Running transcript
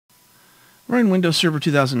We're in Windows Server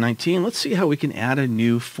 2019. Let's see how we can add a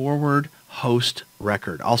new forward host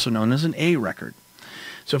record, also known as an A record.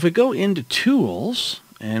 So if we go into Tools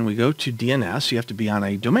and we go to DNS, you have to be on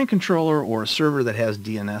a domain controller or a server that has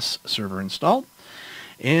DNS server installed.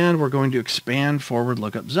 And we're going to expand forward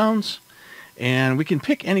lookup zones. And we can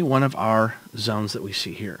pick any one of our zones that we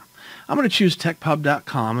see here. I'm going to choose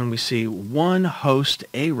techpub.com, and we see one host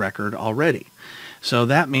A record already. So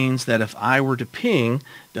that means that if I were to ping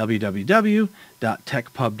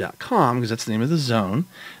www.techpub.com, because that's the name of the zone,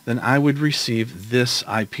 then I would receive this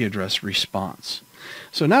IP address response.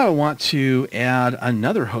 So now I want to add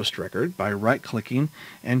another host record by right-clicking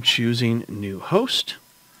and choosing New Host.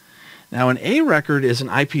 Now an A record is an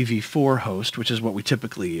IPv4 host, which is what we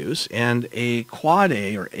typically use, and a quad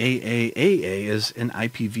A or AAAA is an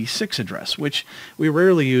IPv6 address, which we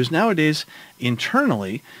rarely use nowadays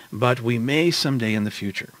internally, but we may someday in the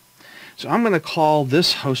future. So I'm going to call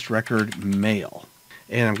this host record mail,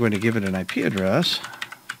 and I'm going to give it an IP address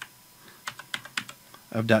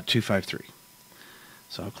of .253.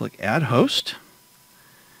 So I'll click Add Host,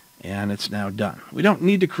 and it's now done. We don't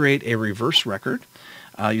need to create a reverse record.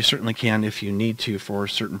 You certainly can if you need to for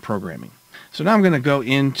certain programming. So now I'm going to go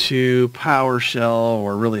into PowerShell,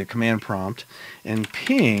 or really a command prompt, and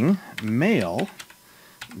ping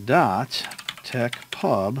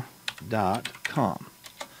mail.techpub.com.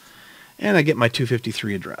 And I get my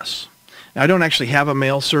 253 address. Now I don't actually have a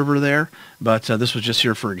mail server there, but this was just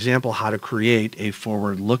here for example how to create a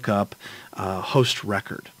forward lookup host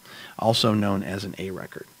record, also known as an A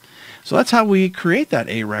record. So that's how we create that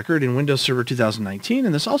A record in Windows Server 2019,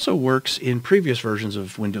 and this also works in previous versions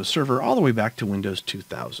of Windows Server all the way back to Windows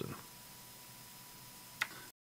 2000.